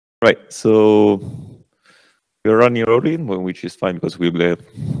Right, so we're running early, which is fine because we will have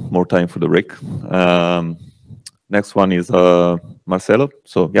more time for the break. Next one is Marcelo.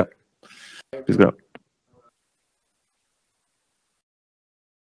 So yeah, please go.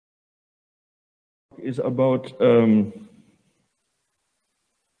 Is about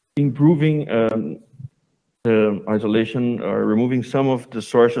improving the isolation or removing some of the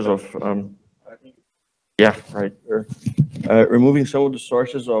sources of removing some of the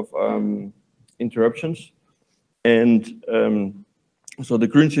sources of interruptions. And so the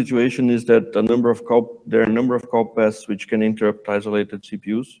current situation is that there are a number of call paths which can interrupt isolated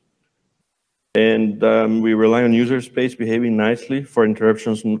CPUs. And we rely on user space behaving nicely for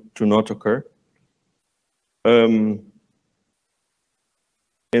interruptions to not occur. And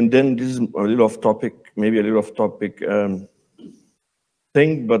then this is a little off topic, maybe a little off topic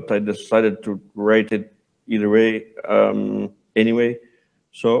thing, but I decided to write it either way anyway.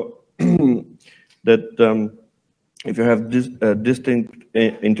 So that if you have distinct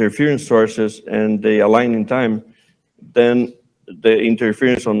interference sources and they align in time, then the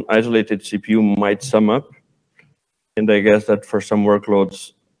interference on isolated CPU might sum up. And I guess that for some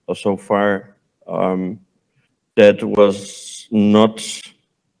workloads so far, that was not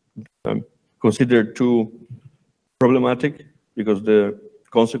considered too problematic because the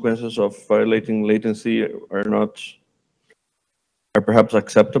consequences of violating latency are perhaps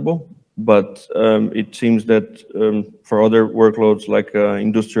acceptable. But it seems that for other workloads like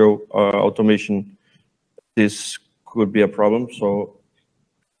industrial automation, this could be a problem. So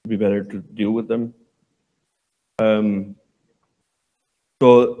it'd be better to deal with them.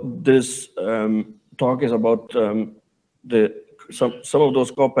 So this talk is about some of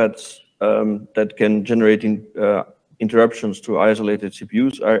those call paths that can generate interruptions to isolated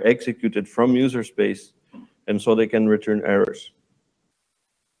CPUs are executed from user space, and so they can return errors.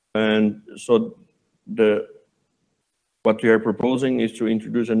 And so what we are proposing is to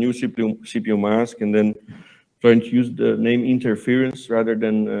introduce a new CPU mask and then trying to use the name interference rather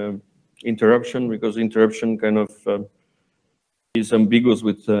than interruption, because interruption kind of is ambiguous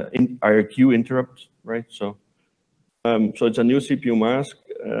with IRQ interrupt, right? So, so it's a new CPU mask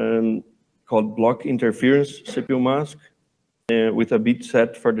called block interference CPU mask with a bit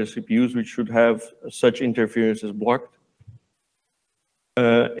set for the CPUs which should have such interferences blocked.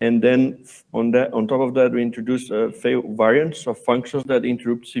 And then on top of that, we introduce fail variants of functions that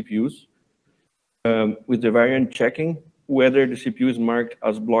interrupt CPUs with the variant checking whether the CPU is marked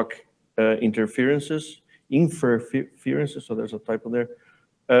as block interferences, so there's a typo there,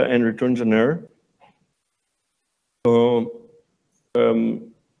 and returns an error. So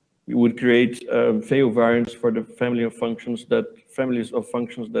we would create fail variants for the families of functions that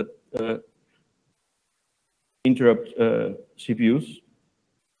interrupt CPUs.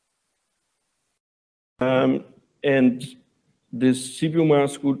 And this CPU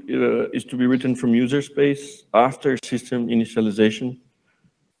mask is to be written from user space after system initialization.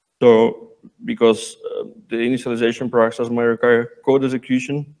 So because the initialization process might require code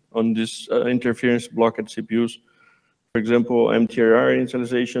execution on this interference blocked CPUs. For example, MTRR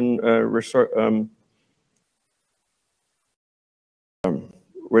initialization,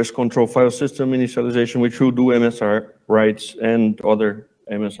 REST control file system initialization, which will do MSR writes and other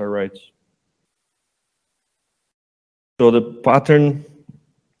MSR writes. So the pattern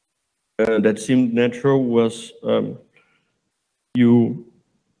that seemed natural was you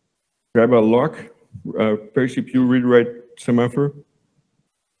grab a lock per CPU read-write semaphore,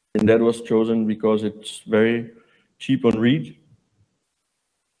 and that was chosen because it's very cheap on read.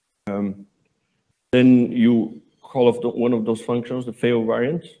 Then you call one of those functions, the fail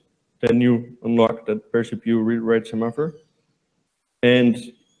variant. Then you unlock that per CPU read-write semaphore.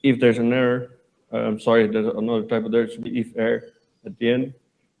 And if there's an error, sorry, there's another type of there, it should be if error at the end.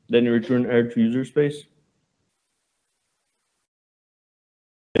 Then you return error to user space.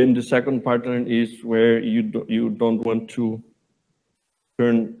 Then the second pattern is where you don't want to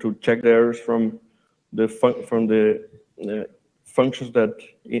check the errors from the functions that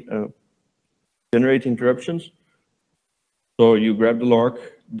generate interruptions. So you grab the lock,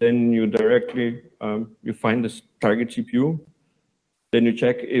 then you directly you find this target CPU. Then you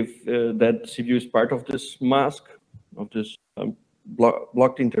check if that CPU is part of this mask, of this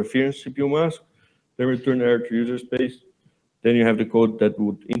blocked interference CPU mask. Then return error to user space. Then you have the code that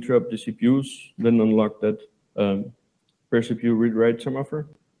would interrupt the CPUs, then unlock that per CPU read-write semaphore.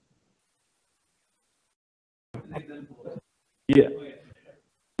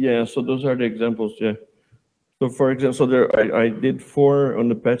 Yeah, so those are the examples, yeah. So for example, so there, I did 4 on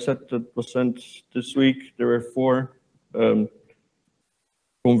the patch set that was sent this week. There were 4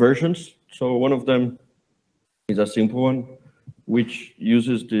 conversions. So one of them is a simple one, which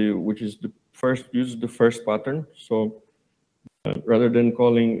uses the first pattern. So rather than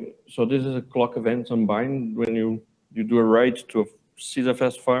calling, so this is a clock event on bind when you do a write to a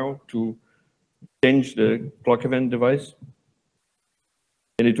CSFS file to change the clock event device,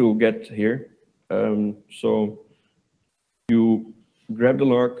 and it will get here. So you grab the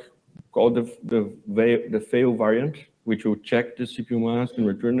lock, call the fail variant, which will check the CPU mask and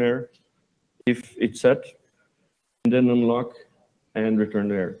return error if it's set, and then unlock and return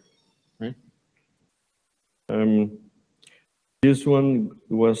the error. Right? This one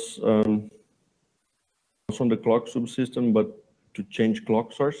was also on the clock subsystem, but to change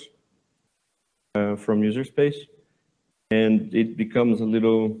clock source from user space, and it becomes a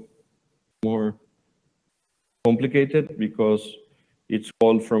little more complicated because it's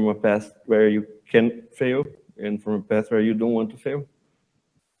called from a path where you can fail and from a path where you don't want to fail.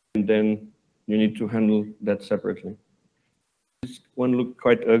 And then you need to handle that separately. This one looked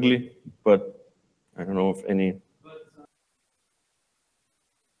quite ugly, but I don't know if any.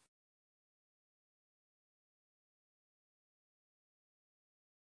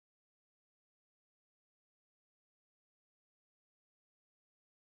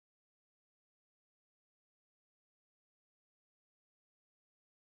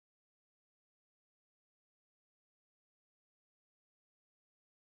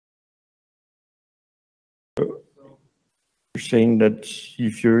 You're saying that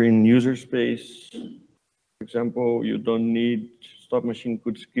if you're in user space, for example, you don't need stop machine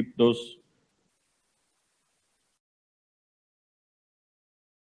could skip those.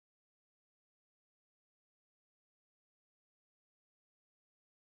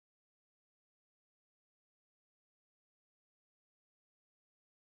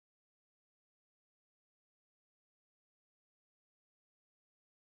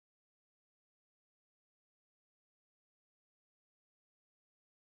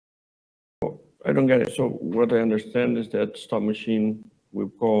 I don't get it. So what I understand is that stop machine will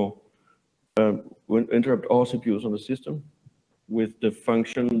call will interrupt all CPUs on the system with the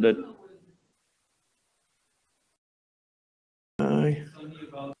function that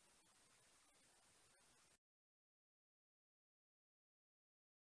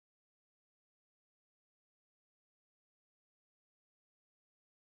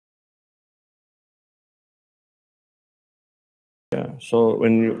yeah. So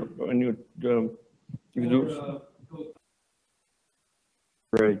when you do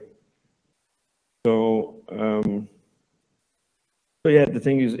right. So so yeah, the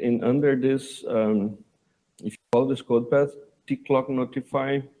thing is in under this if you call this code path, tclock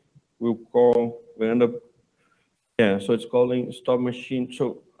notify will call, we end up, yeah, so it's calling stop machine.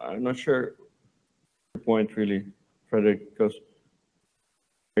 So I'm not sure the point really, Frederick, because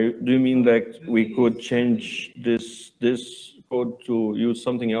do you mean that we could change this code to use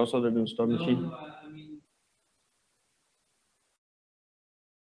something else other than stop machine? No, I mean,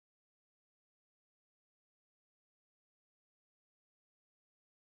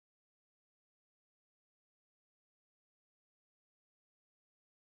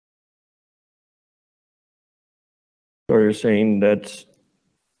 So you're saying that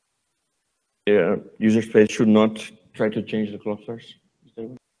user space should not try to change the clock source?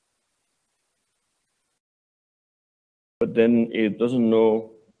 But then it doesn't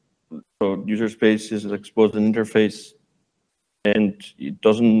know, so user space is exposed an interface and it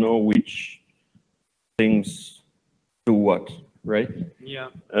doesn't know which things do what, right? yeah.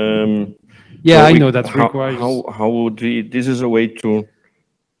 Yeah, I know that requires. How would we, this is a way to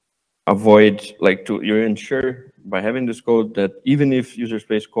avoid, like you ensure by having this code that even if user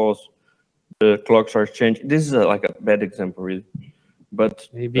space calls, the clock source change. This is like a bad example really, but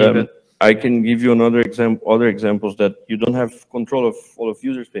Maybe, I can give you other examples that you don't have control of all of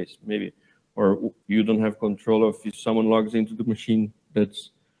user space, maybe, or you don't have control of if someone logs into the machine. Then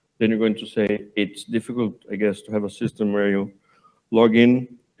you're going to say it's difficult, I guess, to have a system where you log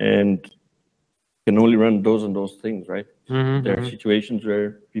in and can only run those and those things, right? There are situations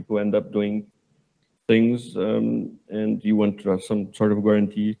where people end up doing things, and you want to have some sort of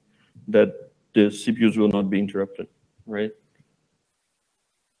guarantee that the CPUs will not be interrupted, right?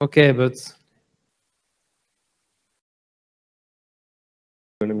 Okay, but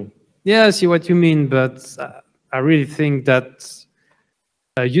You know what I mean? yeah, I see what you mean, but I really think that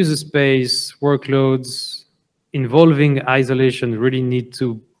user space workloads involving isolation really need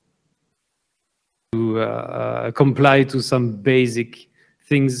to comply to some basic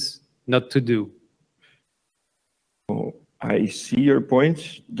things not to do. Oh, I see your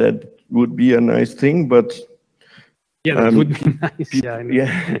point. That would be a nice thing, but Yeah, that would be nice. Yeah, I know.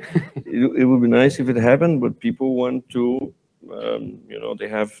 Yeah, it would be nice if it happened, but people want to, you know, they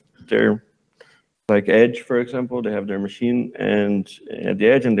have their, like Edge, for example, they have their machine and at the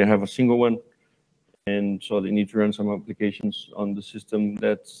edge and they have a single one. And so they need to run some applications on the system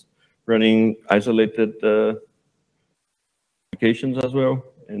that's running isolated applications as well.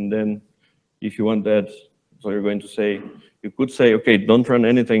 And then if you want that, so you're going to say, you could say, okay, don't run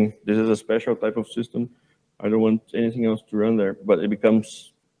anything. This is a special type of system. I don't want anything else to run there. But it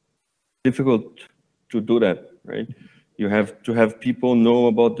becomes difficult to do that, right? You have to have people know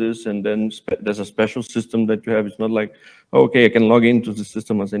about this, and then there's a special system that you have. It's not like, oh, okay, I can log into the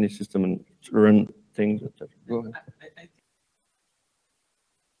system as any system and run things, etc. Go ahead.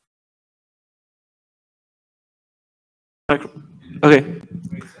 Okay.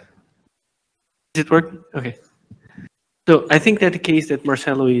 Does it work? Okay. So I think that the case that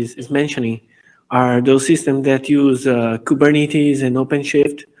Marcelo is mentioning are those systems that use Kubernetes and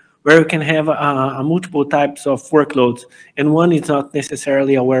OpenShift, where you can have multiple types of workloads, and one is not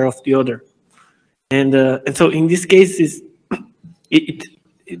necessarily aware of the other. And so in this case,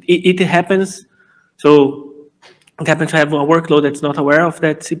 it happens. So it happens to have a workload that's not aware of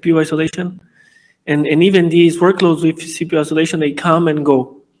that CPU isolation. And even these workloads with CPU isolation, they come and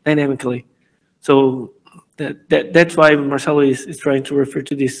go dynamically. So that's why Marcelo is trying to refer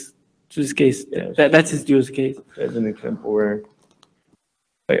to this case. Yes. That's his use case. That's an example where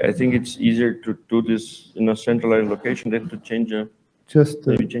I think it's easier to do this in a centralized location than to change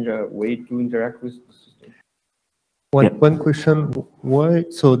maybe change a way to interact with the system. One question, why?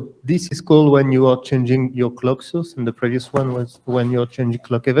 So this is called when you are changing your clock source, and the previous one was when you're changing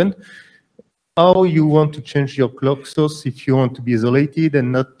clock event. How you want to change your clock source if you want to be isolated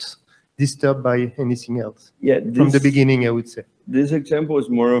and not disturbed by anything else? Yeah, from the beginning, I would say. This example is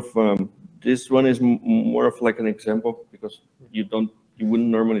more of this one is more of like an example because you wouldn't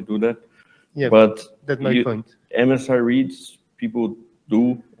normally do that. Yeah, but that's my point. MSR reads people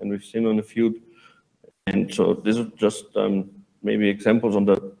do, and we've seen on the field. And so this is just maybe examples on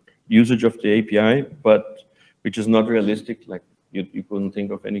the usage of the API, but which is not realistic. Like you couldn't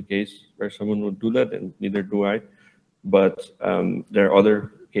think of any case where someone would do that, and neither do I. But there are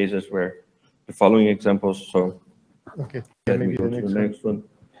other cases where the following examples. So okay, yeah, maybe go to the next one.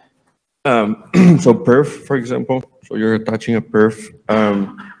 So perf, for example. So you're attaching a perf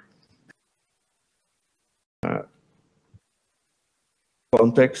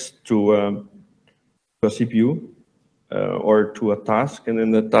context to a CPU or to a task, and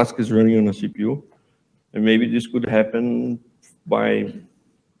then the task is running on a CPU. And maybe this could happen by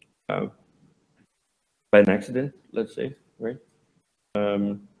an accident, let's say, right?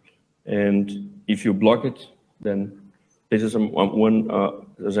 And if you block it, then this is one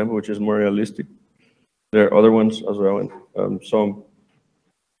example which is more realistic. There are other ones as well. And so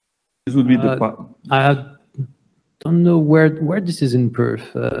this would be the. I don't know where this is in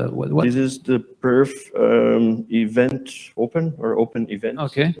perf. What? This is the perf event open or open event.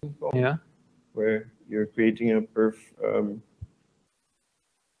 Okay. Yeah. Where you're creating a perf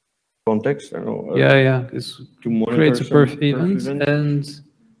context. I don't know. Yeah. It creates a perf event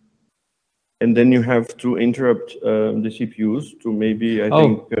and then you have to interrupt the CPUs to maybe, I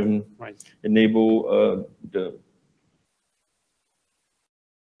think, enable the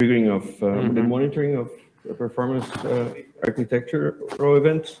triggering of the monitoring of the performance architecture row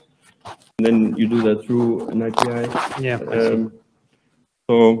events. And then you do that through an API. Yeah.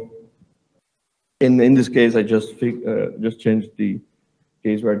 So in this case, I just changed the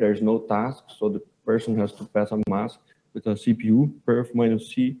case where there's no task. So the person has to pass a mask with a CPU perf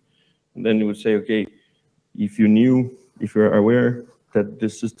 -c. And then you would say, okay, if you're aware that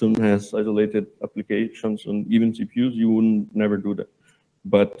this system has isolated applications on even CPUs, you wouldn't never do that.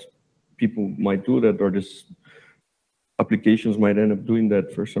 But people might do that, or this applications might end up doing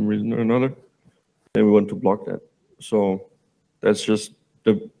that for some reason or another. And we want to block that. So that's just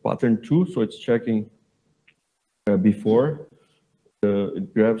the pattern 2. So it's checking before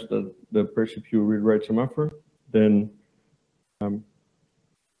it grabs the per CPU read-write semaphore, then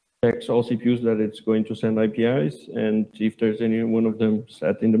checks all CPUs that it's going to send APIs, and if there's any one of them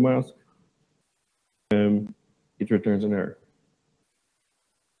set in the mask, it returns an error.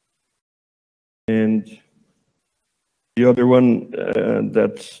 And the other one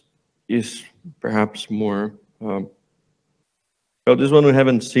that is perhaps more, well, this one we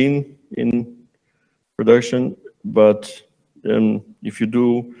haven't seen in production, but if you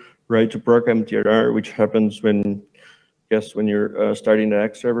do write to proc MTRR, which happens when you're starting the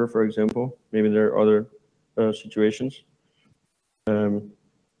X server, for example, maybe there are other situations,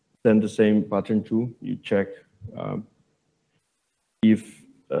 then the same pattern 2, you check if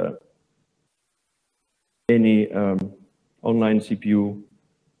any online CPU,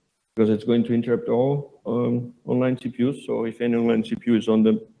 because it's going to interrupt all online CPUs. So if any online CPU is on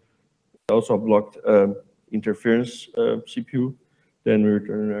them, also a blocked interference CPU, then we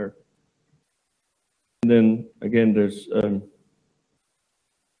return an error. And then again, there's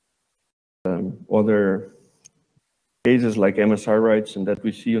other cases like MSR writes, and that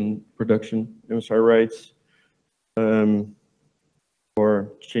we see in production, MSR writes, or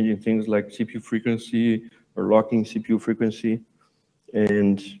changing things like CPU frequency or locking CPU frequency.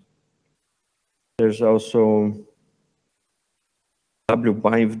 And there's also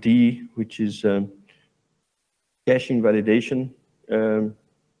WBIND, which is cache invalidation,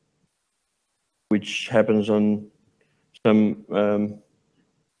 which happens on some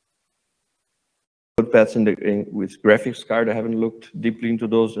code paths with graphics card. I haven't looked deeply into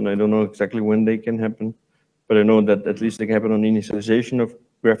those, and I don't know exactly when they can happen, but I know that at least they can happen on initialization of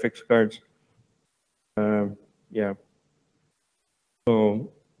graphics cards. Yeah. So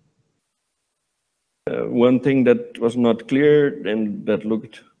one thing that was not clear and that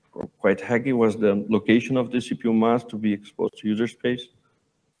looked quite hacky was the location of the CPU mask to be exposed to user space.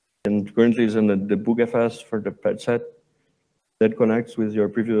 And currently is in the BookFS for the pad set that connects with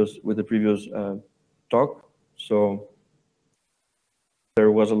the previous talk. So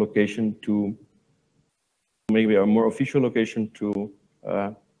there was a location to maybe a more official location to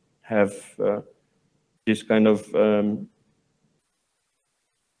have this kind of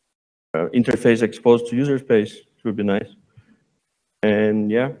interface exposed to user space. It would be nice. And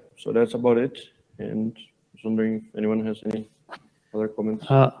yeah, so that's about it. And I was wondering if anyone has any other comments.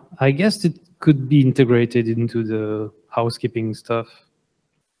 I guess it could be integrated into the housekeeping stuff.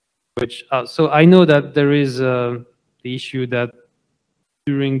 Which so I know that there is the issue that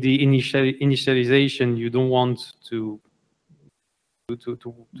during the initialization you don't want to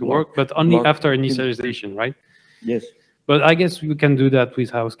work, but only after initialization, right? Yes. But I guess we can do that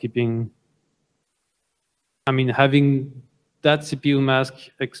with housekeeping. I mean, having that CPU mask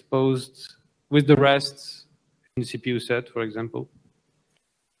exposed with the rest in the CPU set, for example.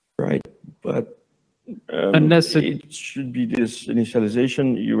 Right, but unless it should be this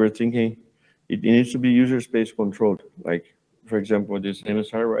initialization, you were thinking it needs to be user space controlled. Like, for example, this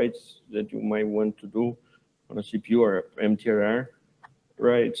MSR writes that you might want to do on a CPU or MTRR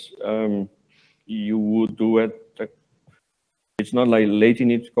writes, you would do it. It's not like late in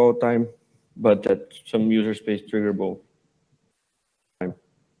its call time, but at some user space triggerable time.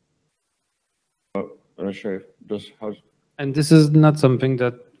 I'm not sure if those how. And this is not something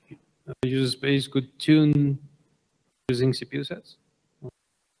that user space could tune using CPU sets?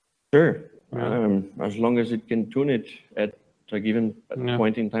 Sure. Yeah. As long as it can tune it at a given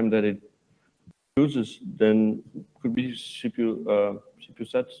point in time that it chooses, then it could be CPU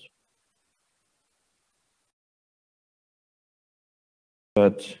sets.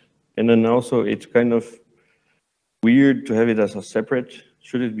 But, and then also it's kind of weird to have it as a separate,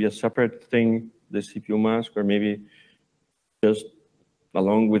 should it be a separate thing, the CPU mask, or maybe just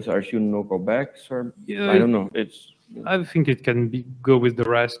along with RCU no callbacks, or yeah, I don't know. I think it can go with the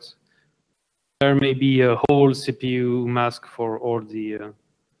rest. There may be a whole CPU mask for all the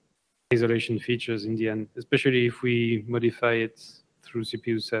isolation features in the end, especially if we modify it through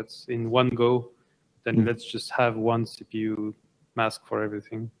CPU sets in one go, then let's just have one CPU mask for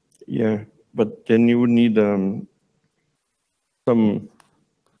everything. Yeah, but then you would need some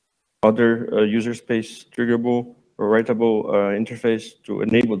other user space triggerable or writable interface to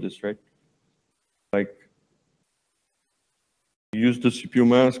enable this, right? Like use the CPU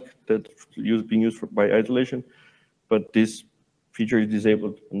mask that's being used by isolation, but this feature is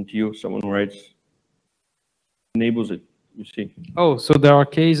disabled until someone writes, enables it, you see. Oh, so there are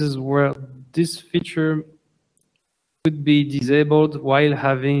cases where this feature could be disabled while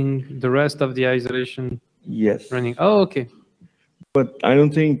having the rest of the isolation running. Oh, okay. But I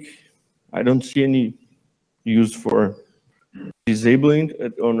don't see any use for disabling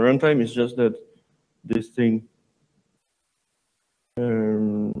it on runtime. It's just that this thing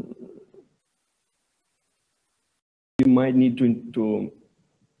you might need to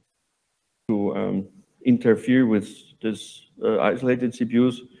interfere with this isolated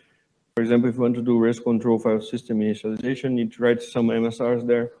CPUs. For example, if you want to do REST control file system initialization, you need to write some MSRs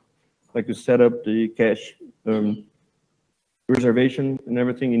there, like to set up the cache reservation and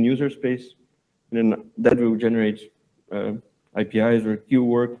everything in user space, and then that will generate IPIs or queue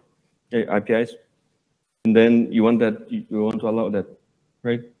work IPIs, and then you want to allow that,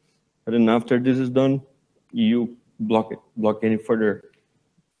 right? And then after this is done, you block any further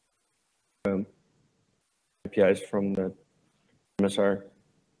APIs from the MSR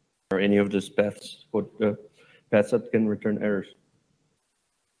or any of these paths, paths that can return errors.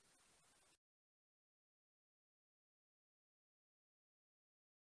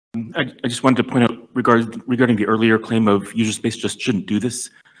 I just wanted to point out regarding the earlier claim of user space just shouldn't do this.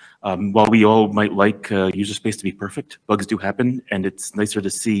 While we all might like user space to be perfect, bugs do happen, and it's nicer to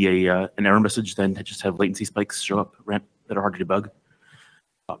see an error message than to just have latency spikes show up that are hard to debug.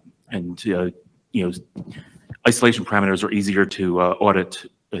 And you know, isolation parameters are easier to audit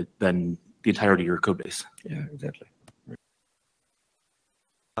than the entirety of your code base. Yeah, exactly.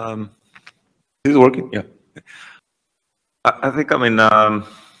 This is working. Yeah. I think, I mean,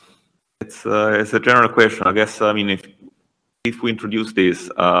 it's a general question. I guess, I mean, if we introduce this,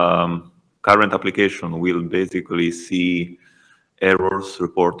 current application will basically see errors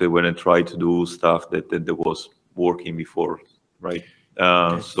reported when I try to do stuff that was working before, right?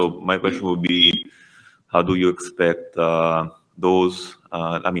 So my question would be, how do you expect those,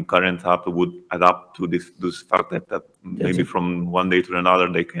 I mean, current app would adapt to this fact that maybe from one day to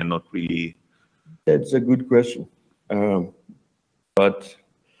another, they cannot really... That's a good question. But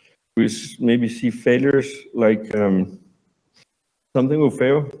we maybe see failures like something will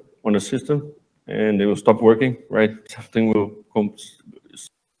fail on the system and it will stop working, right? Something will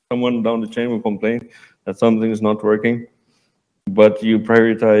someone down the chain will complain that something is not working, but you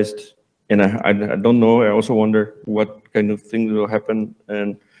prioritized, and I don't know. I also wonder what kind of things will happen,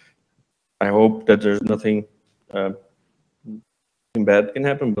 and I hope that there's nothing bad can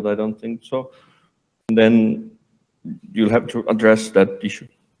happen, but I don't think so. And then you'll have to address that issue,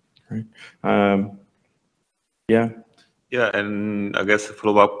 right? Yeah. Yeah, and I guess a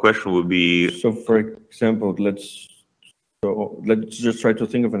follow-up question would be... So for example, let's just try to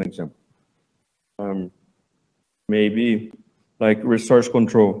think of an example. Maybe like resource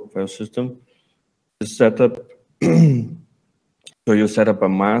control file system is set up. So you set up a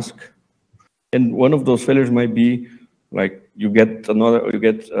mask, and one of those failures might be like you get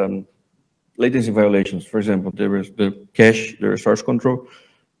latency violations. For example, there is the cache, the resource control.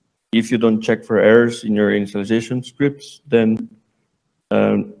 If you don't check for errors in your initialization scripts, then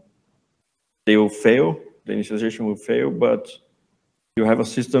they will fail. The initialization will fail, but you have a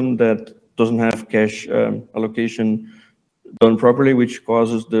system that doesn't have cache allocation done properly, which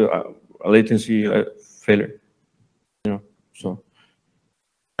causes the latency failure. You know, so.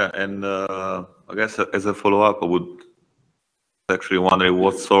 Yeah, and I guess as a follow-up, I would actually wondering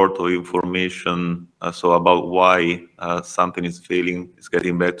what sort of information, so about why something is failing, is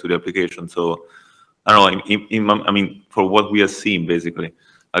getting back to the application. So I don't know, I mean, for what we are seeing, basically,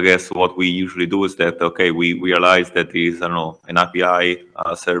 I guess what we usually do is that, okay, we realize that there is, I don't know, an API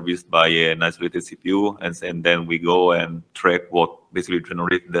serviced by an isolated CPU, and then we go and track what basically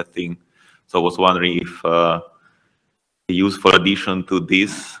generated that thing. So I was wondering if a useful addition to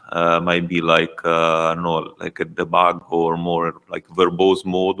this might be like, I don't know, like a debug or more like verbose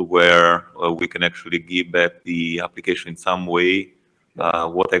mode where we can actually give back the application in some way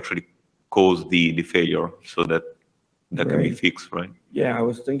what actually caused the failure, so that can be fixed, right? Yeah, I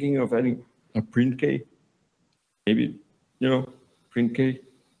was thinking of adding a print K, maybe, you know, print K.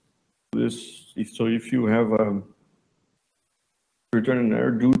 So if you have return an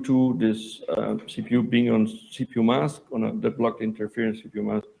error due to this CPU being on CPU mask, on a deadlocked interference CPU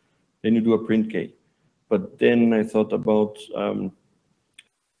mask, then you do a print K. But then I thought about you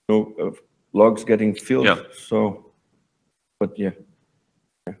know, logs getting filled. Yeah. So, but yeah,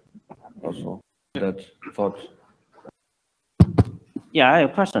 also that thought. Yeah, I have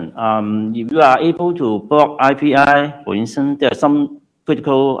a question. If you are able to block API, for instance, there are some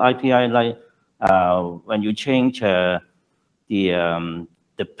critical API like when you change the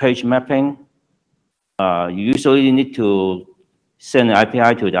page mapping, you usually need to send an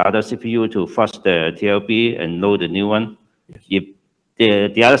API to the other CPU to flush the TLB and load the new one. Yes.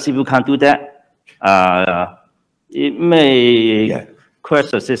 If the other CPU can't do that, it may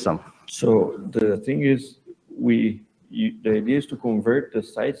crash the system. So the thing is, the idea is to convert the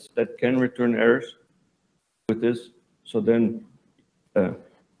sites that can return errors with this. So then the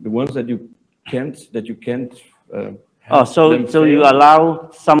ones that you can't so you allow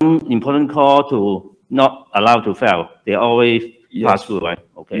some important call to not allow to fail. They always pass through, right?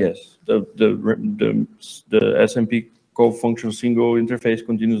 Okay. Yes. The SMP call function single interface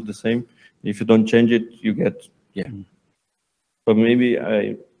continues the same. If you don't change it, you get But maybe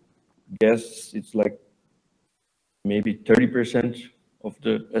I guess it's like maybe 30% of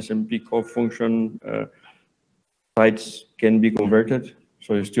the SMP call function sites can be converted.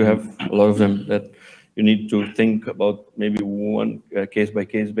 So you still have a lot of them that you need to think about, maybe one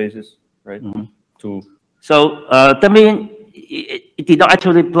case-by-case basis, right? To So that means it did not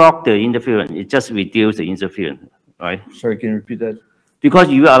actually block the interference. It just reduced the interference, right? Sorry, can you repeat that? Because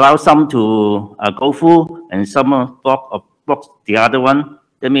you allow some to go through and some block the other one.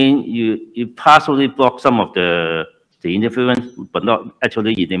 That means you partially block some of the interference, but not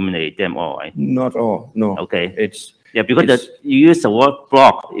actually eliminate them all, right? Not all, no. Okay. It's Yeah, because you use the word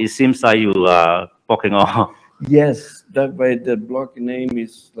block, it seems like you are blocking all. yes, that way the block name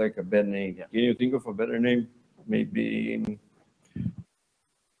is like a bad name. Yeah. Can you think of a better name? Maybe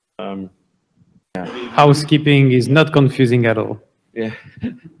Housekeeping is not confusing at all. yeah.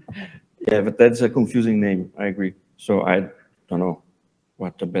 Yeah, but that's a confusing name. I agree. So I don't know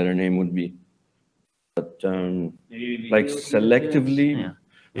what the better name would be. But like selectively, Yeah.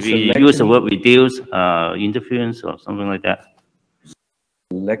 Maybe you use the word reduce interference or something like that.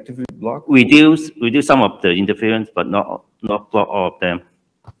 selectively block. Reduce some of the interference, but not block all of them.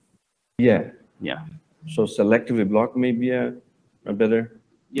 Yeah. Yeah. So selectively block may be a better,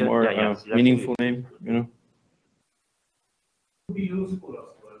 more selectively. meaningful name, you know?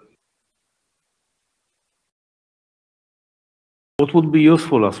 What would be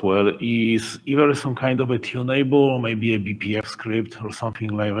useful as well is either some kind of a tunable or maybe a BPF script or something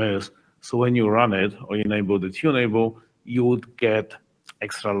like this. So when you run it or enable the tunable, you would get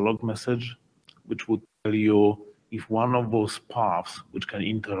extra log message, which would tell you if one of those paths which can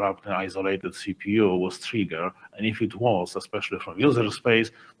interrupt an isolated CPU was triggered, and if it was, especially from user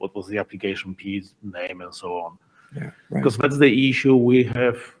space, what was the application piece name and so on. Yeah, right. Because that's the issue we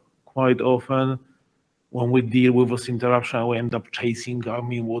have quite often. When we deal with this interruption, we end up chasing,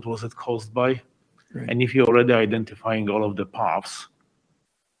 what was it caused by? Right. And if you're already identifying all of the paths,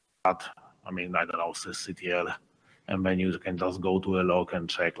 that, I don't know, sysctl, and then you can just go to a log and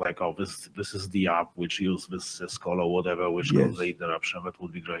check, like, oh, this is the app which used this syscall or whatever, which caused the interruption. That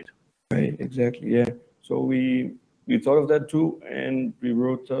would be great. Right, exactly, yeah. So we thought of that too, and we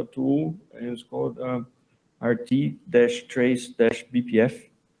wrote a tool, and it's called RT-trace-BPF.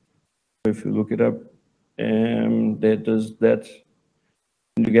 So if you look it up, that does that.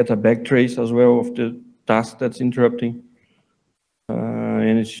 And you get a backtrace as well of the task that's interrupting,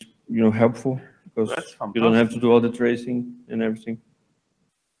 and it's helpful because you don't have to do all the tracing and everything.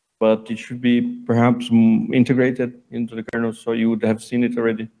 But it should be perhaps integrated into the kernel, so you would have seen it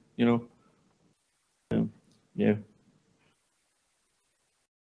already. Yeah.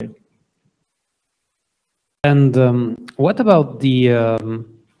 And what about the,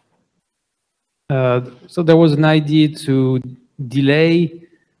 so there was an idea to delay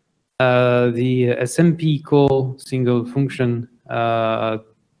the SMP call single function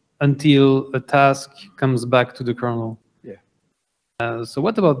until a task comes back to the kernel. Yeah. So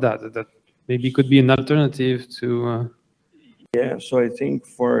what about that? That maybe could be an alternative to... Yeah, so I think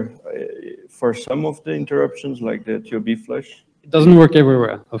for some of the interruptions, like the TOB flush, it doesn't work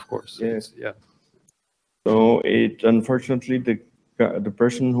everywhere, of course. Yes. Yeah. So it, unfortunately, the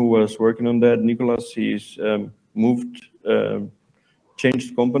person who was working on that, Nicolas, he's moved,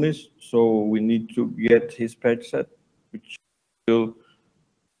 changed companies. So we need to get his patch set, which still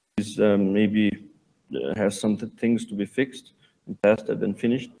is maybe has some things to be fixed and tested and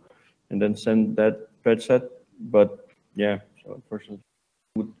finished, and then send that patch set. But yeah, so unfortunately,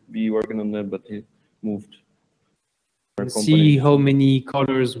 would be working on that, but he moved. And see how many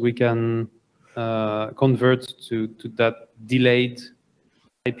colors we can convert to that delayed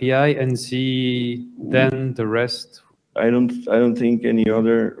API, and see then the rest. I don't think any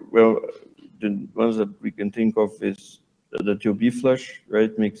other. Well, the ones that we can think of is the TOB flush,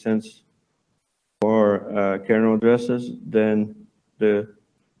 right? Makes sense for kernel addresses. Then the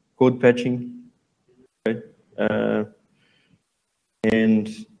code patching, right?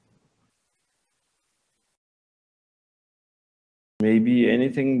 And maybe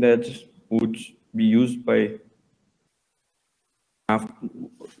anything that would be used by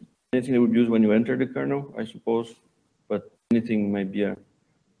anything that would be used when you enter the kernel, I suppose. But anything might be a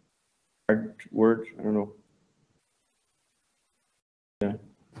hard word. I don't know. Yeah.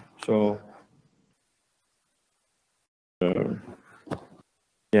 So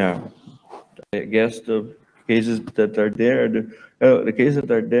yeah, I guess the cases that are there, the cases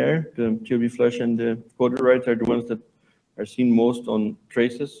that are there, the TOB flush and the code rewrite are the ones that are seen most on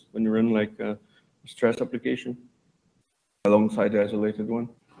traces when you run like a stress application alongside the isolated one.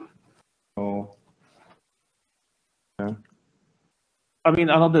 So yeah.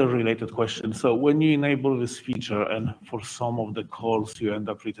 Another related question. So when you enable this feature and for some of the calls you end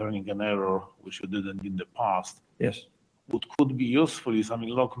up returning an error, which you didn't in the past. Yes. What could be useful is,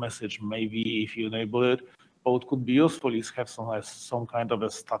 log message, maybe if you enable it, but what could be useful is have some kind of a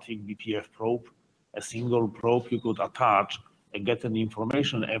static BPF probe a single probe you could attach and get an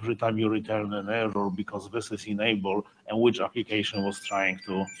information every time you return an error because this is enabled and which application was trying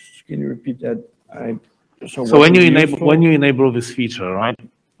to. Can you repeat that? So when you enable this feature, right?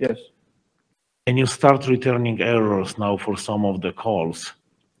 Yes. And you start returning errors now for some of the calls.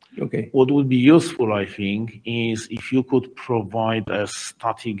 Okay. What would be useful, I think, is if you could provide a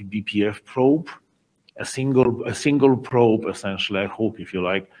static BPF probe, a single probe, essentially, I hope, if you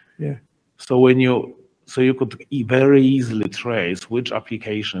like. Yeah. So you could very easily trace which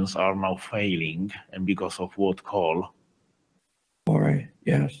applications are now failing and because of what call. All right.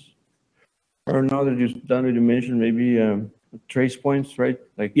 Yes. Or now that you've done it, you mentioned maybe trace points, right?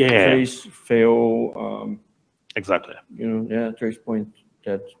 Like trace, fail. Exactly. You know, yeah, trace point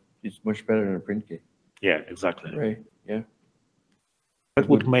that is much better than a print key. Yeah, exactly. Right. Yeah. That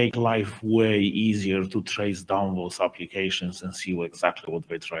would make life way easier to trace down those applications and see exactly what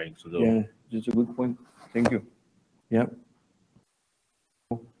they're trying to do. Yeah, that's a good point. Thank you. Yeah.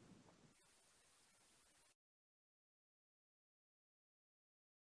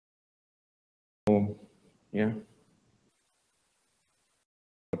 Yeah.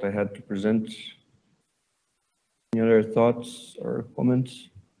 What I had to present. Any other thoughts or comments?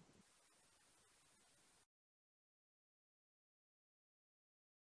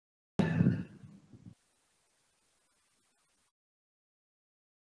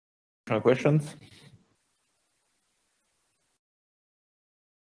 Questions?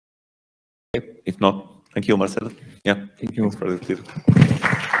 If not, thank you, Marcelo. Yeah, thank you for the